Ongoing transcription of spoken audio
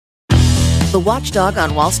the Watchdog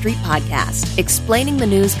on Wall Street podcast, explaining the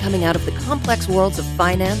news coming out of the complex worlds of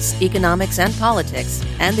finance, economics, and politics,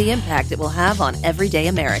 and the impact it will have on everyday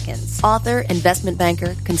Americans. Author, investment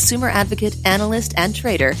banker, consumer advocate, analyst, and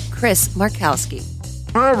trader, Chris Markowski.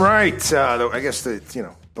 All right. I guess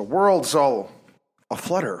the world's all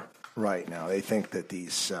aflutter right now. They think that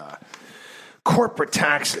these corporate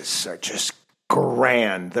taxes are just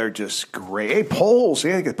grand. They're just great. Hey, polls.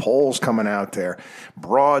 Yeah, you get polls coming out there.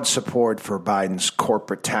 Broad support for Biden's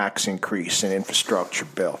corporate tax increase and infrastructure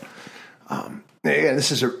bill.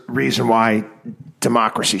 This is a reason why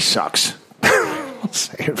democracy sucks. I'll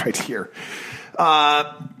say it right here.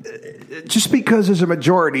 Just because there's a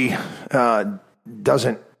majority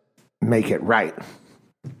doesn't make it right.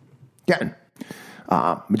 Again,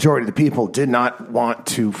 majority of the people did not want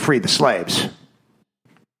to free the slaves.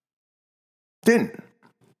 Didn't.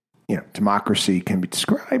 Democracy can be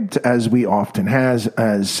described, as we often has,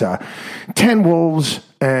 as 10 wolves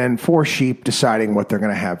and 4 sheep deciding what they're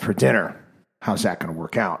going to have for dinner. How's that going to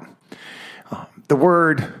work out? The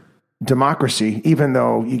word democracy, even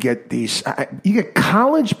though you get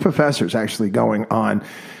college professors actually going on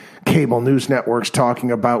cable news networks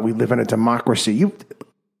talking about we live in a democracy.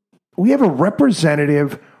 We have a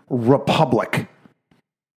representative republic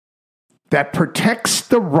that protects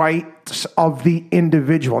the rights of the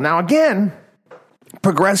individual. Now, again,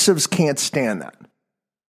 progressives can't stand that.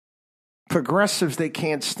 Progressives, they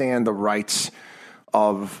can't stand the rights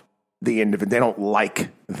of the individual. They don't like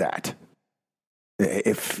that.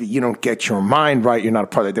 If you don't get your mind right, you're not a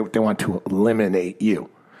part of it. They want to eliminate you.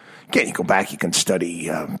 Again, you go back, you can study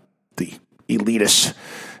the elitists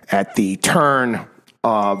at the turn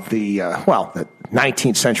of the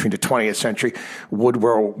 19th century to 20th century,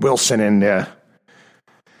 Woodrow Wilson and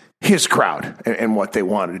his crowd and what they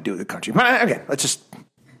wanted to do to the country. But again, let's just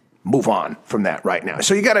move on from that right now.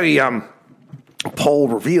 So you got a poll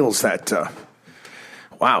reveals that,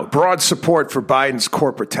 broad support for Biden's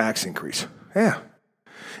corporate tax increase. Yeah,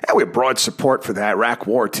 we have broad support for that. Iraq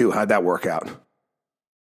War, too. How'd that work out?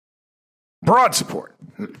 Broad support.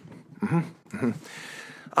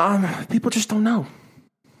 People just don't know.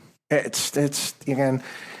 It's again,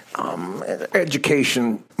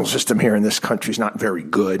 education system here in this country is not very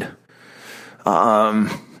good. I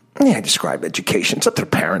describe education. It's up to the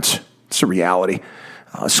parents. It's a reality.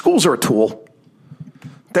 Schools are a tool.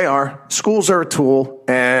 They are. Schools are a tool,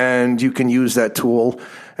 and you can use that tool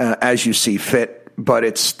as you see fit, but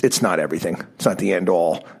it's not everything. It's not the end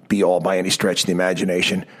all, be all by any stretch of the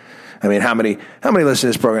imagination. I mean, how many listen to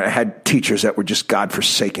this program had teachers that were just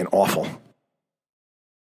godforsaken awful?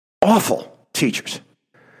 Awful teachers.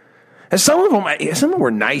 And some of them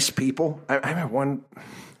were nice people. I remember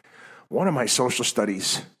one of my social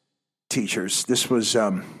studies teachers, this was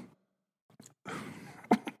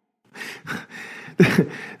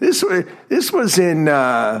this was in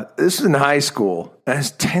high school. That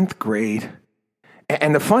was 10th grade.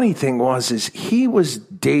 And the funny thing was he was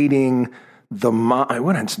dating the mom. I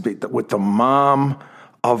went on with the mom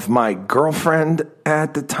of my girlfriend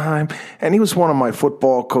at the time, and he was one of my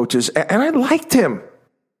football coaches, and I liked him.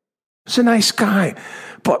 He's a nice guy,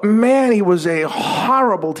 but man, he was a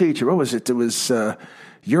horrible teacher. What was it? It was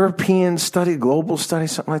European study, global study,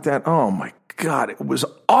 something like that. Oh my God, it was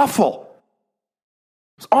awful.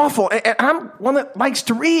 It was awful, and I'm one that likes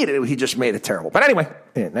to read. He just made it terrible. But anyway,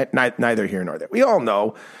 neither here nor there. We all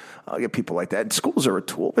know. I'll get people like that. Schools are a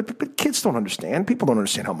tool, but kids don't understand. People don't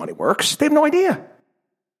understand how money works. They have no idea.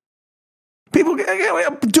 People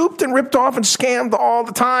get duped and ripped off and scammed all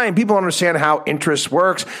the time. People don't understand how interest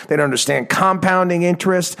works. They don't understand compounding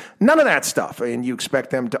interest. None of that stuff. And you expect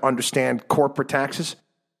them to understand corporate taxes?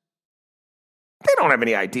 They don't have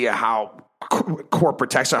any idea how corporate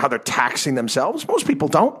taxes, how they're taxing themselves. Most people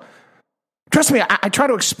don't. Trust me, I try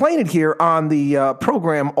to explain it here on the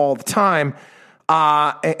program all the time.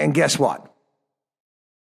 And guess what?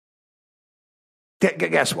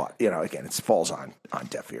 Guess what? Again, it falls on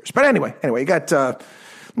deaf ears. But anyway, you got,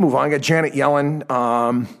 move on. You got Janet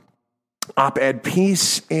Yellen, op-ed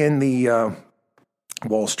piece in the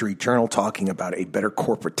Wall Street Journal talking about a better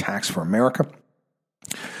corporate tax for America.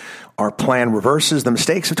 Our plan reverses the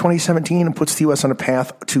mistakes of 2017 and puts the U.S. on a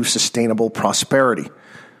path to sustainable prosperity.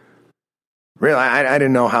 Really, I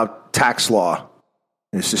didn't know how tax law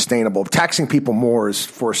is sustainable. Taxing people more is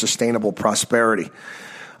for sustainable prosperity.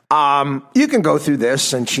 You can go through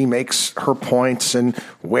this, and she makes her points and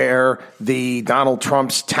where the Donald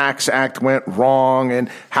Trump's tax act went wrong and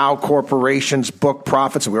how corporations book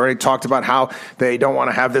profits. And we already talked about how they don't want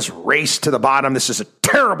to have this race to the bottom. This is a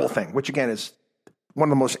terrible thing, which again is one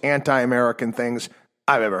of the most anti-American things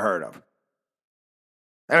I've ever heard of.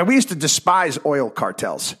 And we used to despise oil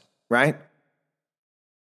cartels, right?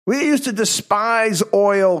 We used to despise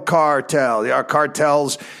oil cartels. Our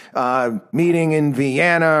cartels meeting in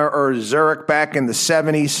Vienna or Zurich back in the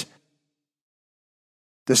 70s,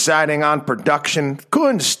 deciding on production.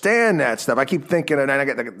 Couldn't stand that stuff. I keep thinking, and I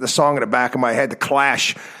get the song in the back of my head, The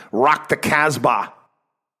Clash, Rock the Casbah.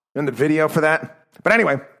 In the video for that. But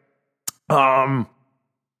anyway, so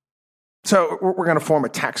we're going to form a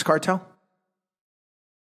tax cartel.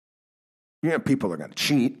 People are going to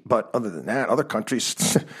cheat, but other than that, other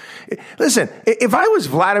countries. Listen, if I was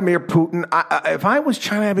Vladimir Putin, if I was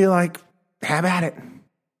China, I'd be like, have at it.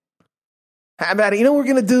 Have at it. You know what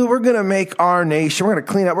we're going to do? We're going to make our nation, we're going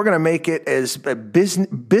to clean up, we're going to make it as a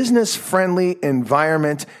business-friendly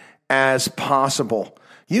environment as possible.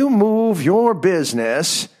 You move your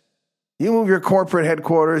business, you move your corporate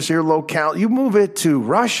headquarters, your locale, you move it to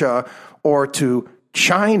Russia or to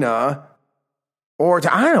China or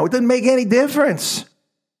to, I don't know, it doesn't make any difference.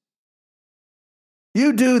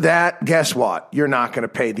 You do that, guess what? You're not going to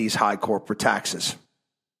pay these high corporate taxes.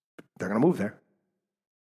 They're going to move there.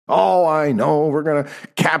 Oh, I know, we're going to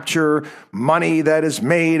capture money that is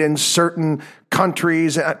made in certain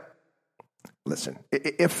countries. Listen,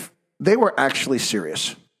 if they were actually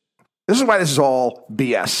serious, this is why this is all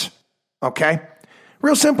BS. Okay,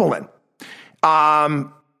 real simple. Then,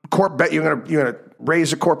 you're gonna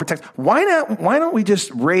raise the corporate tax. Why not? Why don't we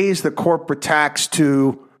just raise the corporate tax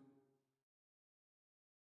to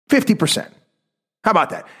 50%? How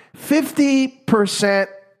about that? 50%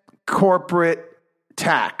 corporate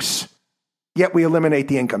tax. Yet we eliminate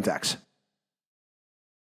the income tax.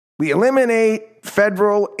 We eliminate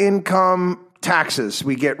federal income taxes.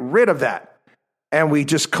 We get rid of that, and we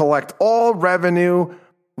just collect all revenue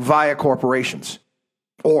via corporations.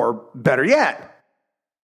 Or better yet,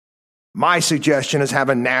 my suggestion is have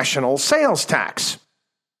a national sales tax.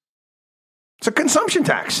 It's a consumption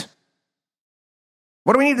tax.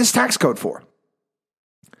 What do we need this tax code for?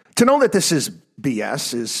 To know that this is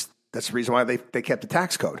BS that's the reason why they kept the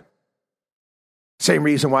tax code. Same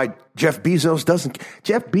reason why Jeff Bezos doesn't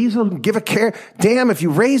give a care. Damn, if you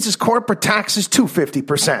raise his corporate taxes to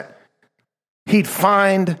 50%, he'd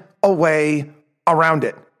find a way around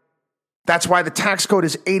it. That's why the tax code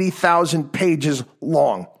is 80,000 pages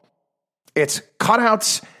long. It's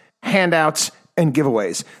cutouts, handouts, and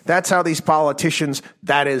giveaways. That's how these politicians,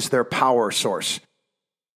 that is their power source.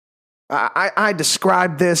 I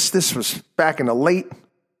described this. This was back in the late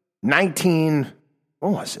what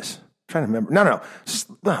was this? I'm trying to remember.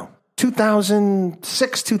 No,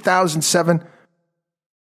 2006, 2007.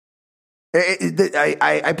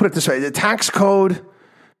 I put it this way. The tax code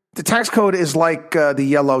is like the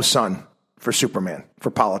yellow sun for Superman,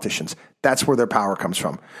 for politicians. That's where their power comes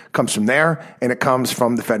from. It comes from there, and it comes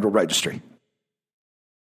from the Federal Registry.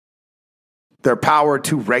 Their power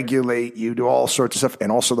to regulate you, do all sorts of stuff,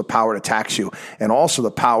 and also the power to tax you, and also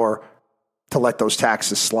the power to let those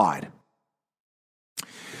taxes slide.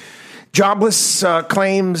 Jobless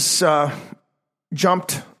claims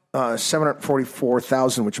jumped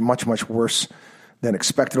 744,000, which is much, much worse than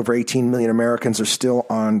expected. Over 18 million Americans are still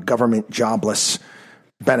on government jobless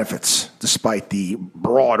benefits, despite the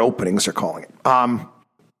broad openings, they're calling it. Not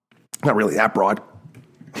really that broad.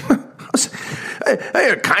 Kind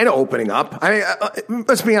of opening up.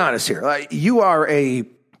 Let's be honest here. You are an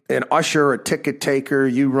usher, a ticket taker.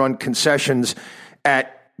 You run concessions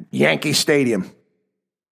at Yankee Stadium.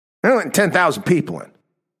 There are only 10,000 people in.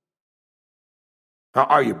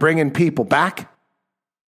 Are you bringing people back?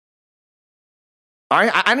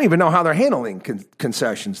 I don't even know how they're handling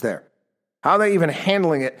concessions there. How are they even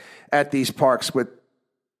handling it at these parks with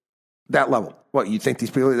that level? What, you think these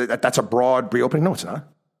people, that's a broad reopening? No, it's not.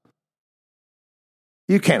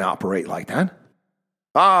 You can't operate like that.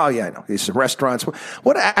 Oh, yeah, I know. These restaurants.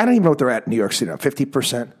 What? I don't even know what they're at in New York City now.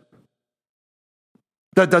 50%?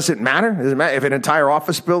 Does it matter? Does it matter if an entire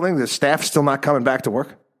office building, the staff's still not coming back to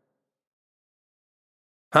work?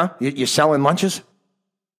 Huh? You selling lunches?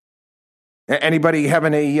 Anybody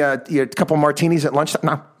having a couple martinis at lunchtime?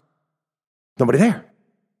 No. Nobody there.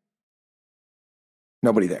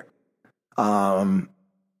 Nobody there.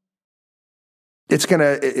 It's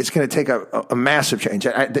gonna take a massive change.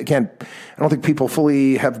 Again, I don't think people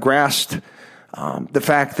fully have grasped the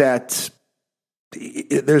fact that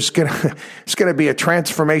it's gonna be a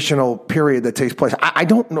transformational period that takes place. I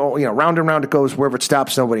don't know. Round and round it goes. Wherever it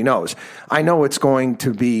stops, nobody knows. I know it's going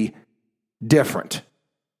to be different.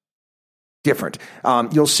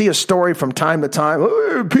 You'll see a story from time to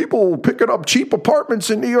time. People picking up cheap apartments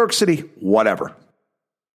in New York City. Whatever.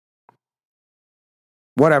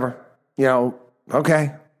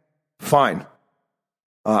 Okay, fine.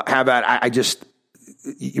 How about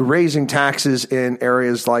you're raising taxes in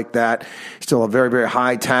areas like that, still have very, very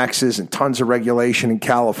high taxes and tons of regulation in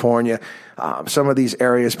California. Some of these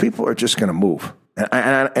areas, people are just going to move.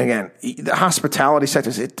 And again, the hospitality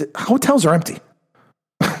sectors, hotels are empty.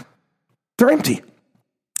 They're empty.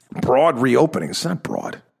 Broad reopening. It's not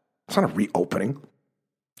broad. It's not a reopening.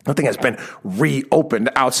 Nothing has been reopened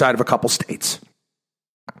outside of a couple states.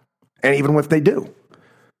 And even if they do,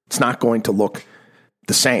 it's not going to look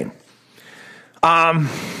the same.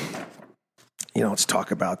 Let's talk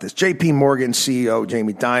about this. JP Morgan CEO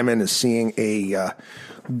Jamie Dimon is seeing a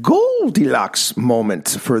Goldilocks moment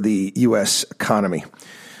for the U.S. economy.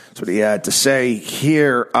 That's what he had to say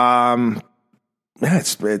here.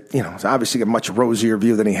 It's obviously a much rosier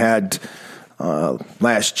view than he had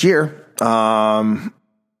last year.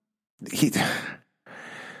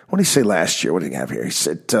 What did he say last year? What did he have here? He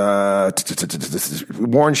said,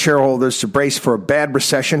 warned shareholders to brace for a bad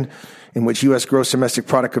recession in which U.S. gross domestic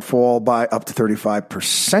product could fall by up to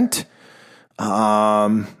 35%.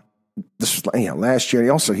 This was last year.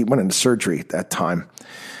 He went into surgery at that time.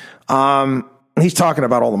 He's talking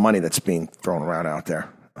about all the money that's being thrown around out there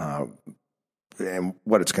and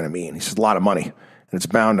what it's going to mean. He says a lot of money, and it's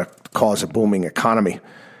bound to cause a booming economy.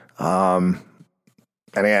 There's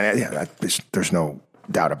no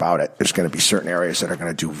doubt about it. There's going to be certain areas that are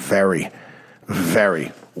going to do very,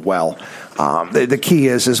 very well. The key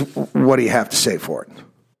is what do you have to say for it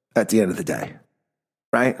at the end of the day,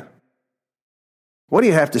 right? What do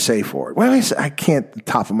you have to say for it? Well, I can't, the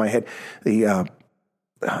top of my head, the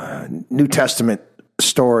New Testament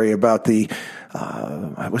story about the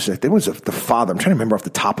father. I'm trying to remember off the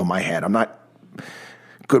top of my head. I'm not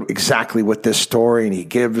good exactly with this story, and he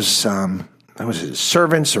gives his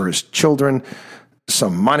servants or his children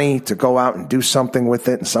some money to go out and do something with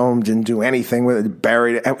it, and some of them didn't do anything with it,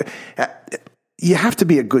 buried it. You have to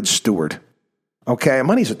be a good steward, okay?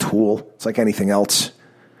 Money's a tool. It's like anything else.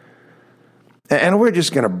 And we're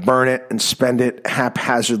just going to burn it and spend it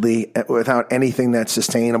haphazardly without anything that's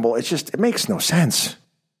sustainable. It makes no sense.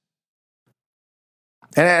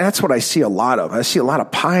 And that's what I see a lot of. I see a lot of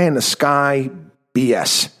pie in the sky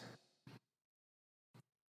BS.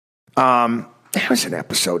 It was an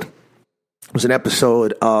episode. It was an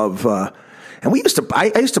episode of, and I used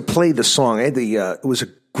to play the song. It was a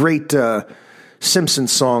great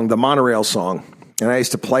Simpsons song, the Monorail song, and I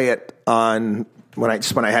used to play it on when I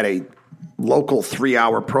had a local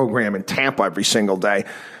 3-hour program in Tampa every single day,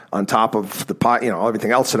 on top of the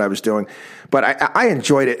everything else that I was doing. But I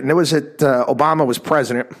enjoyed it, and it was Obama was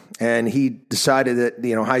president, and he decided that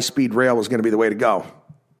high speed rail was going to be the way to go.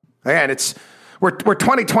 Again, we're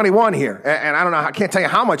 2021 here, and I don't know, I can't tell you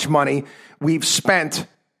how much money we've spent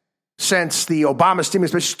since the Obama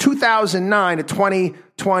stimulus, but it's 2009 to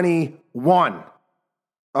 2021.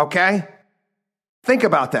 Okay? Think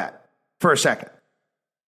about that for a second.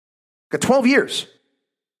 Got 12 years.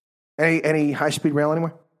 Any high-speed rail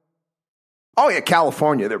anywhere? Oh, yeah,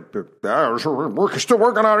 California. We're still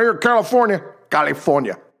working out here in California.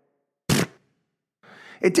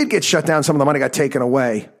 It did get shut down. Some of the money got taken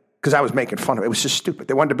away because I was making fun of it. It was just stupid.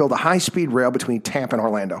 They wanted to build a high-speed rail between Tampa and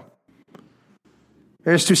Orlando.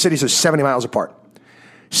 There's two cities that are 70 miles apart.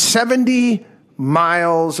 70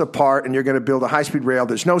 miles apart, and you're going to build a high-speed rail.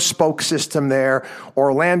 There's no spoke system there.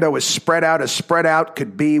 Orlando is spread out as spread out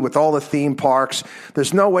could be with all the theme parks.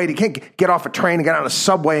 There's no way. You can't get off a train and get on a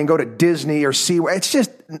subway and go to Disney or SeaWorld. It's just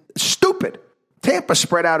stupid. Tampa's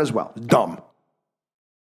spread out as well. Dumb.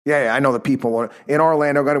 Yeah, I know the people in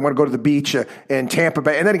Orlando want to go to the beach in Tampa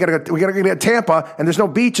Bay, and then we got to go to Tampa, and there's no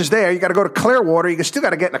beaches there. You got to go to Clearwater. You still got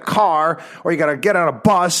to get in a car, or you got to get on a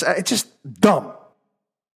bus. It's just dumb.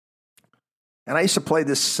 And I used to play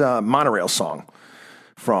this monorail song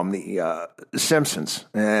from the Simpsons,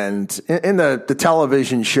 and in the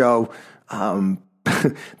television show, the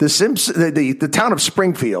town of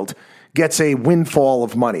Springfield gets a windfall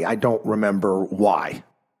of money. I don't remember why.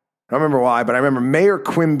 I don't remember why, but I remember Mayor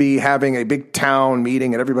Quimby having a big town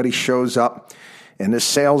meeting, and everybody shows up, and this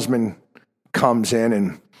salesman comes in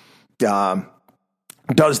and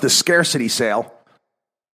does the scarcity sale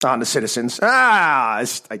on the citizens.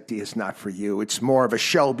 This idea is not for you. It's more of a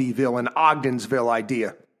Shelbyville and Ogdensville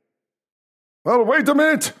idea. Well, wait a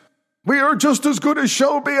minute. We are just as good as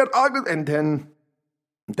Shelby and Ogden. And then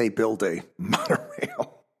they build a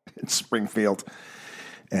monorail in Springfield.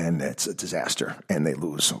 And it's a disaster, and they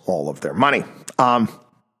lose all of their money. Yeah.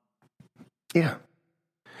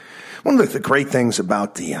 One of the great things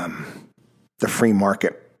about the free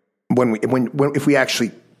market, if we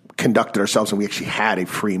actually conducted ourselves and we actually had a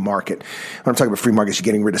free market. When I'm talking about free markets, you're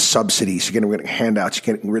getting rid of subsidies, you're getting rid of handouts,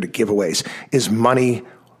 you're getting rid of giveaways. Is money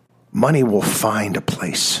will find a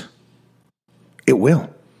place. It will.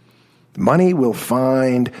 Money will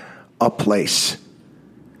find a place.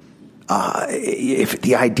 If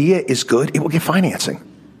the idea is good, it will get financing.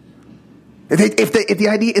 If the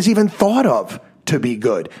idea is even thought of to be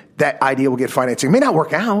good, that idea will get financing. It may not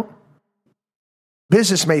work out.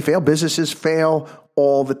 Business may fail. Businesses fail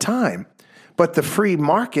all the time. But the free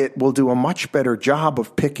market will do a much better job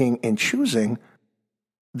of picking and choosing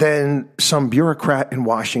than some bureaucrat in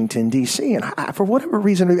Washington, D.C. And for whatever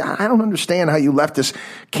reason, I don't understand how you leftists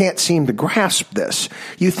can't seem to grasp this.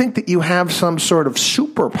 You think that you have some sort of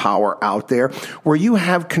superpower out there where you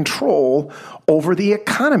have control over the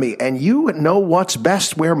economy and you know what's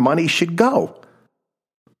best where money should go.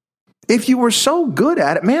 If you were so good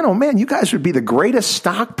at it, man, oh man, you guys would be the greatest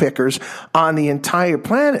stock pickers on the entire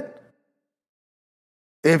planet.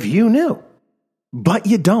 If you knew. But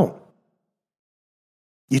you don't.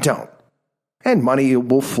 You don't. And money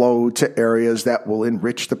will flow to areas that will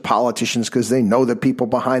enrich the politicians because they know the people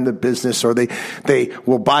behind the business, or they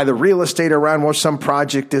will buy the real estate around where some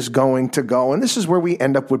project is going to go. And this is where we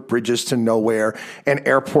end up with bridges to nowhere and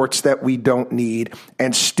airports that we don't need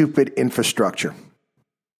and stupid infrastructure.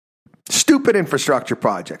 Stupid infrastructure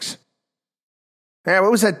projects. Yeah,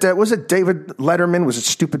 what was that? Was it David Letterman? Was it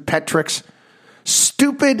stupid pet tricks?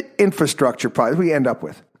 Stupid infrastructure projects we end up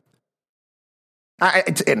with.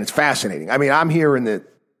 And it's fascinating. I mean, I'm here in the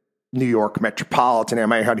New York metropolitan area.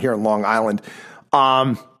 I'm out here in Long Island.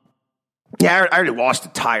 I already lost a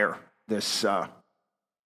tire this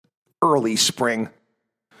early spring.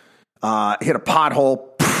 Hit a pothole,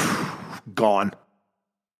 gone.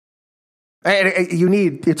 And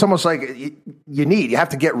it's almost like you have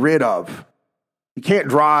to get rid of. You can't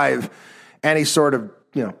drive any sort of,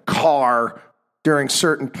 car during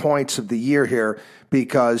certain points of the year here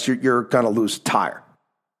because you're going to lose a tire.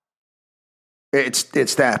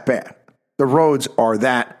 It's that bad. The roads are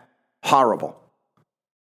that horrible.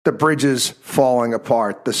 The bridges falling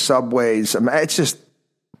apart, the subways. It's just,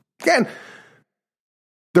 again,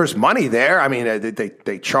 there's money there. I mean,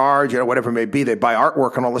 they charge, whatever it may be. They buy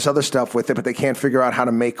artwork and all this other stuff with it, but they can't figure out how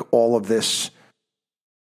to make all of this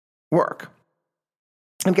work.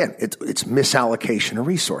 Again, it's misallocation of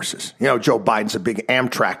resources. Joe Biden's a big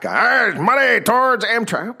Amtrak guy. Money towards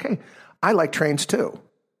Amtrak. Okay, I like trains too.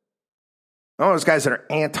 All those guys that are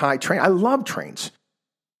anti-train. I love trains.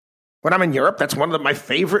 When I'm in Europe, that's one of my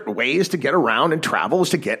favorite ways to get around and travel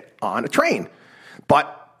is to get on a train.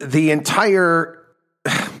 But the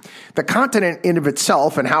continent in of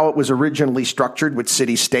itself and how it was originally structured with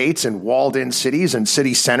city-states and walled-in cities and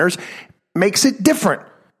city centers makes it different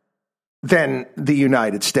than the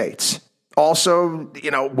United States. Also,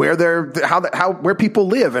 where people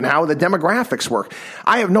live and how the demographics work.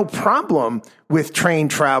 I have no problem with train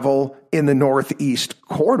travel in the Northeast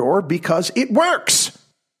corridor because it works.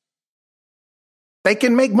 They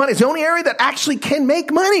can make money. It's the only area that actually can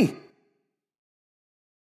make money.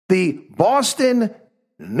 The Boston,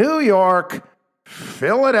 New York,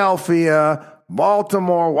 Philadelphia,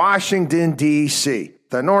 Baltimore, Washington, D.C.,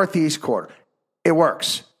 the Northeast corridor. It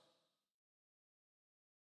works.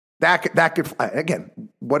 That could fly. Again,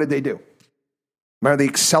 what did they do? Remember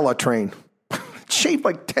the Excella train? Shaved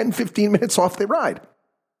like 10, 15 minutes off the ride.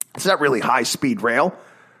 It's not really high-speed rail.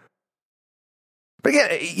 But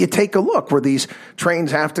again, you take a look where these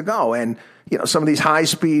trains have to go. And, some of these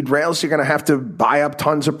high-speed rails, you're going to have to buy up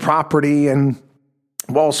tons of property and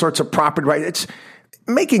all sorts of property. Right? It's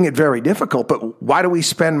making it very difficult. But why do we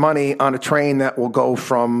spend money on a train that will go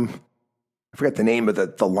from, I forget the name of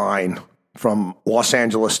the line, from Los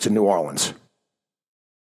Angeles to New Orleans?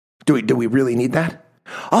 Do we really need that?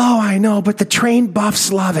 Oh, I know, but the train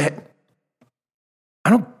buffs love it. I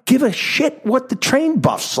don't give a shit what the train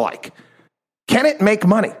buffs like. Can it make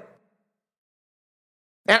money?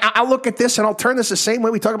 And I'll look at this and I'll turn this the same way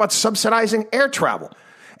we talk about subsidizing air travel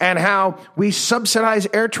and how we subsidize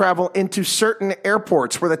air travel into certain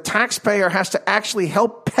airports where the taxpayer has to actually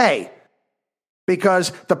help pay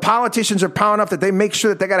because the politicians are powerful enough that they make sure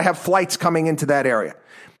that they got to have flights coming into that area.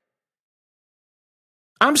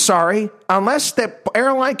 I'm sorry, unless the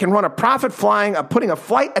airline can run a profit putting a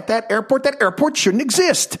flight at that airport shouldn't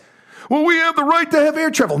exist. Well, we have the right to have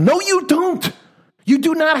air travel. No, you don't. You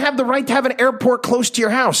do not have the right to have an airport close to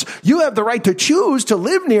your house. You have the right to choose to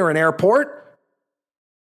live near an airport,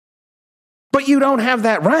 but you don't have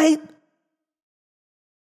that right.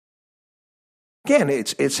 Again,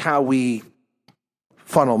 it's how we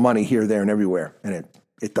funnel money here, there, and everywhere, and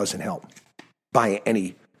it doesn't help by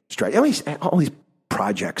any stretch. All these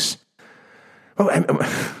projects. Oh,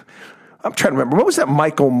 I'm trying to remember. What was that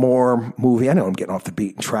Michael Moore movie? I know I'm getting off the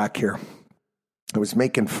beaten track here. It was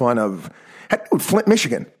making fun of Flint,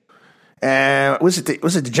 Michigan. Was it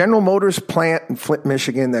the General Motors plant in Flint,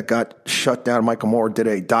 Michigan that got shut down? Michael Moore did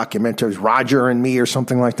a documentary, it was Roger and Me or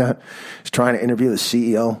something like that. He's trying to interview the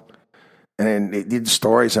CEO. And they did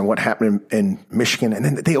stories on what happened in Michigan. And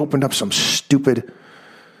then they opened up some stupid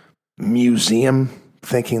museum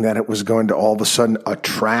thinking that it was going to all of a sudden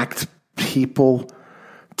attract people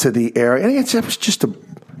to the area. And it was just a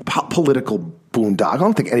political boondoggle. I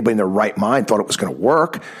don't think anybody in their right mind thought it was going to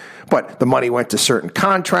work. But the money went to certain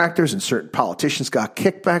contractors and certain politicians got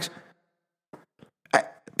kickbacks.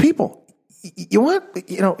 People, you want,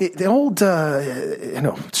 the old,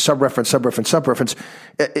 sub-reference.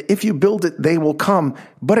 If you build it, they will come,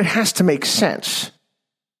 but it has to make sense.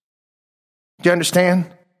 Do you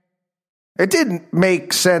understand? It didn't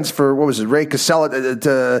make sense for, Ray Casella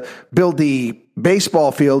to build the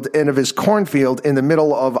baseball field end of his cornfield in the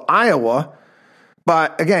middle of Iowa.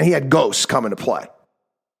 But again, he had ghosts coming to play.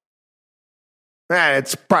 Man,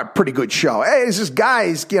 it's a pretty good show. Hey, there's this guy,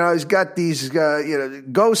 he's got these,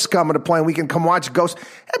 ghosts coming to play, and we can come watch ghosts.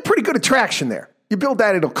 Pretty good attraction there. You build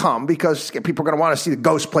that, it'll come, because people are going to want to see the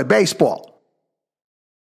ghosts play baseball.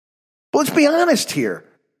 But let's be honest here,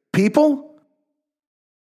 people.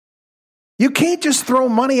 You can't just throw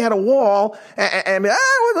money at a wall and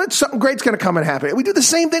something great's going to come and happen. We do the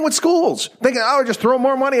same thing with schools, thinking, just throw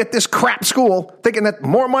more money at this crap school, thinking that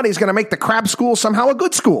more money is going to make the crap school somehow a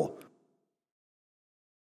good school.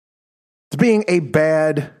 It's being a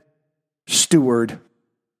bad steward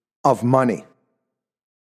of money.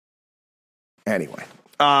 Anyway,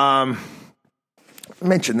 I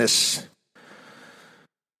mentioned this,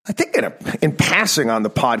 I think in passing on the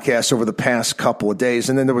podcast over the past couple of days,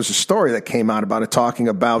 and then there was a story that came out about it, talking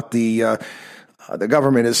about the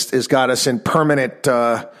government has got us in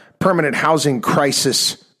permanent housing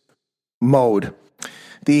crisis mode.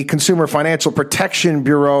 The Consumer Financial Protection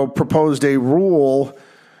Bureau proposed a rule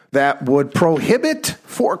that would prohibit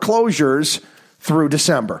foreclosures through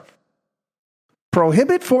December.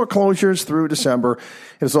 Prohibit foreclosures through December.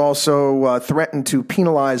 It has also threatened to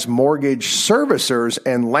penalize mortgage servicers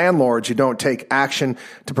and landlords who don't take action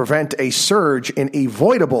to prevent a surge in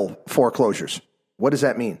avoidable foreclosures. What does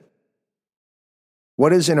that mean?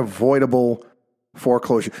 What is an avoidable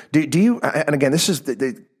foreclosure? Do you, and again, this is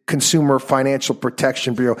the Consumer Financial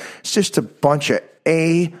Protection Bureau. It's just a bunch of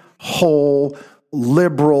a-hole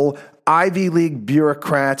liberal Ivy League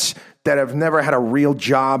bureaucrats that have never had a real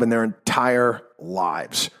job in their entire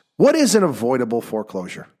lives. What is an avoidable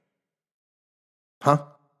foreclosure? Huh?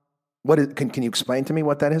 Can you explain to me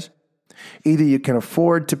what that is? Either you can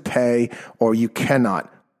afford to pay or you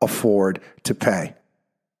cannot afford to pay.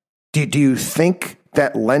 Do you think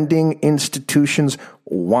that lending institutions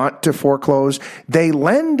want to foreclose? They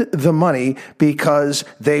lend the money because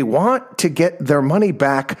they want to get their money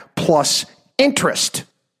back plus interest.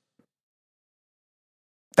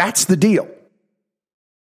 That's the deal.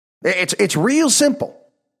 It's real simple.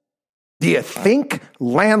 Do you think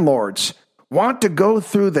landlords want to go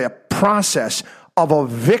through the process of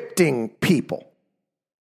evicting people?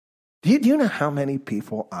 Do you know how many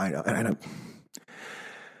people I know? And I know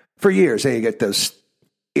for years, you get those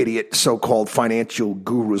idiot so-called financial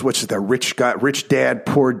gurus. What's the rich dad,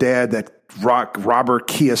 poor dad, that Robert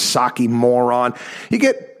Kiyosaki moron. You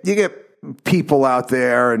get people out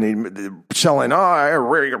there and selling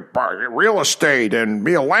real estate and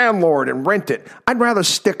be a landlord and rent it. I'd rather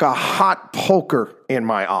stick a hot poker in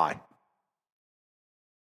my eye.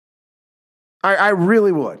 I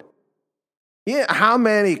really would. Yeah, how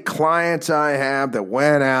many clients I have that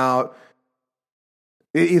went out,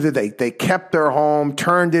 either they kept their home,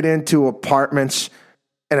 turned it into apartments,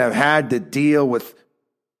 and have had to deal with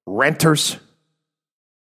renters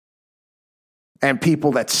and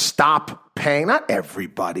people that stop paying. Not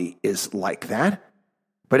everybody is like that,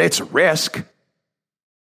 but it's a risk.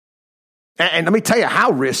 And let me tell you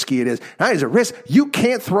how risky it is. That is a risk. You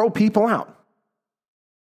can't throw people out.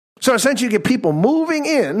 So essentially you get people moving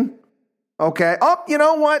in, okay? Oh, you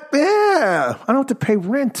know what? Yeah, I don't have to pay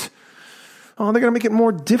rent. Oh, they're going to make it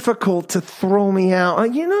more difficult to throw me out.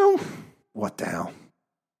 What the hell?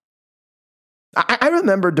 I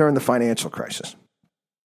remember during the financial crisis.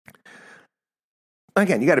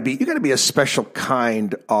 Again, you got to be a special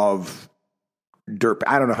kind of dirt.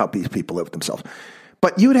 I don't know how these people live with themselves,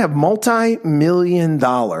 but you would have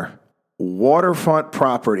multi-million-dollar waterfront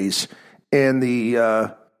properties in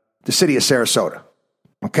the city of Sarasota.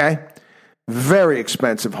 Okay, very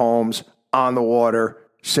expensive homes on the water,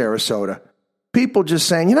 Sarasota. People just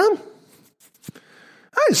saying,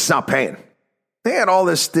 I just stopped paying. They had all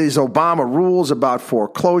these Obama rules about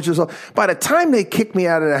foreclosures. By the time they kick me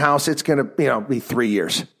out of the house, it's going to be 3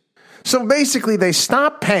 years. So basically, they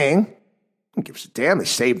stopped paying. Who gives a damn? They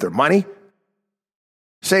saved their money.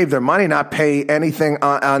 Not pay anything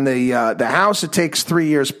on the house. It takes 3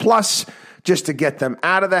 years plus just to get them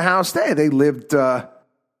out of the house. They lived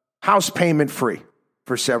house payment free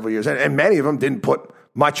for several years. And many of them didn't put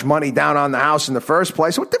much money down on the house in the first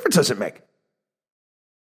place. What difference does it make?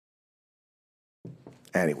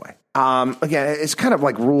 Anyway, again, it's kind of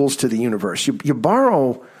like rules to the universe. You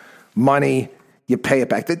borrow money, you pay it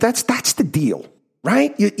back. That's the deal,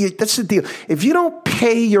 right? That's the deal. If you don't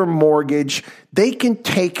pay your mortgage, they can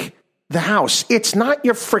take the house. It's not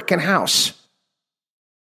your freaking house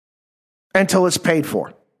until it's paid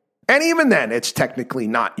for. And even then, it's technically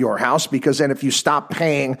not your house, because then if you stop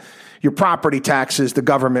paying your property taxes, the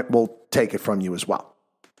government will take it from you as well.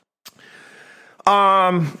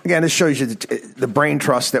 Again, this shows you the brain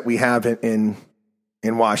trust that we have in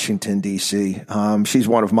Washington, D.C. She's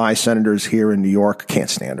one of my senators here in New York. Can't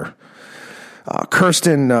stand her.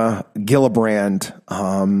 Kirsten Gillibrand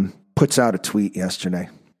puts out a tweet yesterday.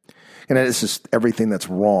 And this is everything that's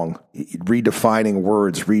wrong. Redefining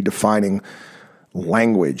words, redefining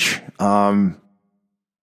language.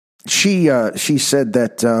 She said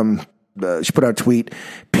that she put out a tweet,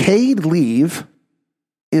 paid leave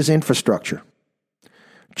is infrastructure.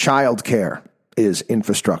 Childcare is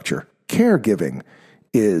infrastructure. Caregiving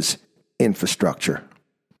is infrastructure.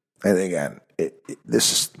 And again,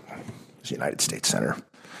 this is the United States Senator.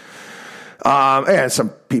 And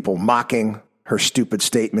some people mocking her stupid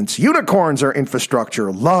statements. Unicorns are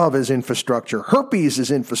infrastructure. Love is infrastructure. Herpes is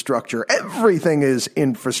infrastructure. Everything is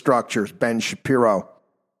infrastructure. Ben Shapiro.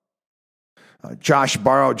 Josh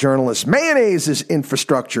Barro, journalist. Mayonnaise is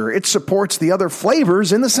infrastructure. It supports the other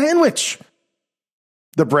flavors in the sandwich.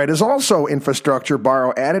 The bread is also infrastructure,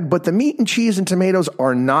 Barro added, but the meat and cheese and tomatoes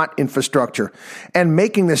are not infrastructure. And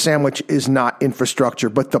making the sandwich is not infrastructure,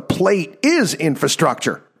 but the plate is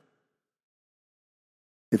infrastructure.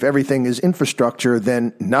 If everything is infrastructure,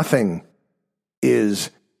 then nothing is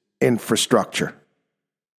infrastructure.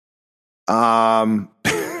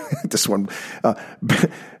 This one,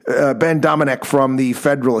 Ben Dominic from the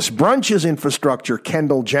Federalist. Brunch is infrastructure.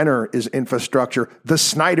 Kendall Jenner is infrastructure. The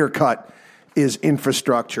Snyder Cut is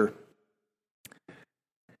infrastructure.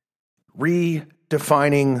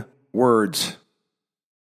 Redefining words.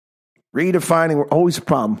 Always a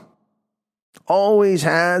problem. Always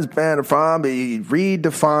has been a problem. You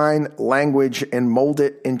redefine language and mold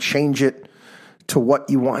it and change it to what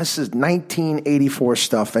you want. This is 1984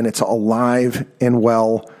 stuff, and it's alive and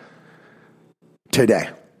well today.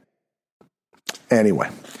 Anyway.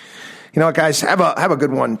 You know what, guys? Have a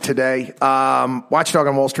good one today.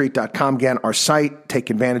 WatchdogOnWallStreet.com, again, our site. Take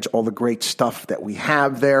advantage of all the great stuff that we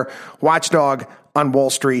have there.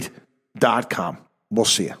 WatchdogOnWallStreet.com. We'll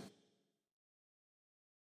see you.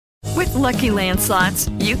 With Lucky Land Slots,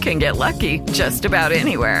 you can get lucky just about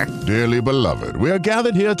anywhere. Dearly beloved, we are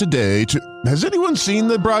gathered here today to... Has anyone seen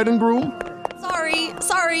the bride and groom?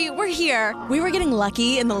 Sorry, we're here. We were getting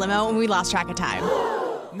lucky in the limo and we lost track of time.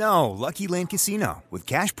 No, Lucky Land Casino, with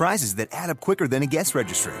cash prizes that add up quicker than a guest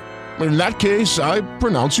registry. In that case, I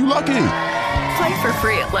pronounce you lucky. Play for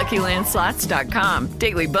free at LuckyLandSlots.com.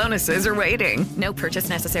 Daily bonuses are waiting. No purchase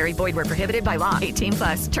necessary. Void where prohibited by law.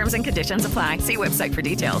 18+. Terms and conditions apply. See website for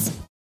details.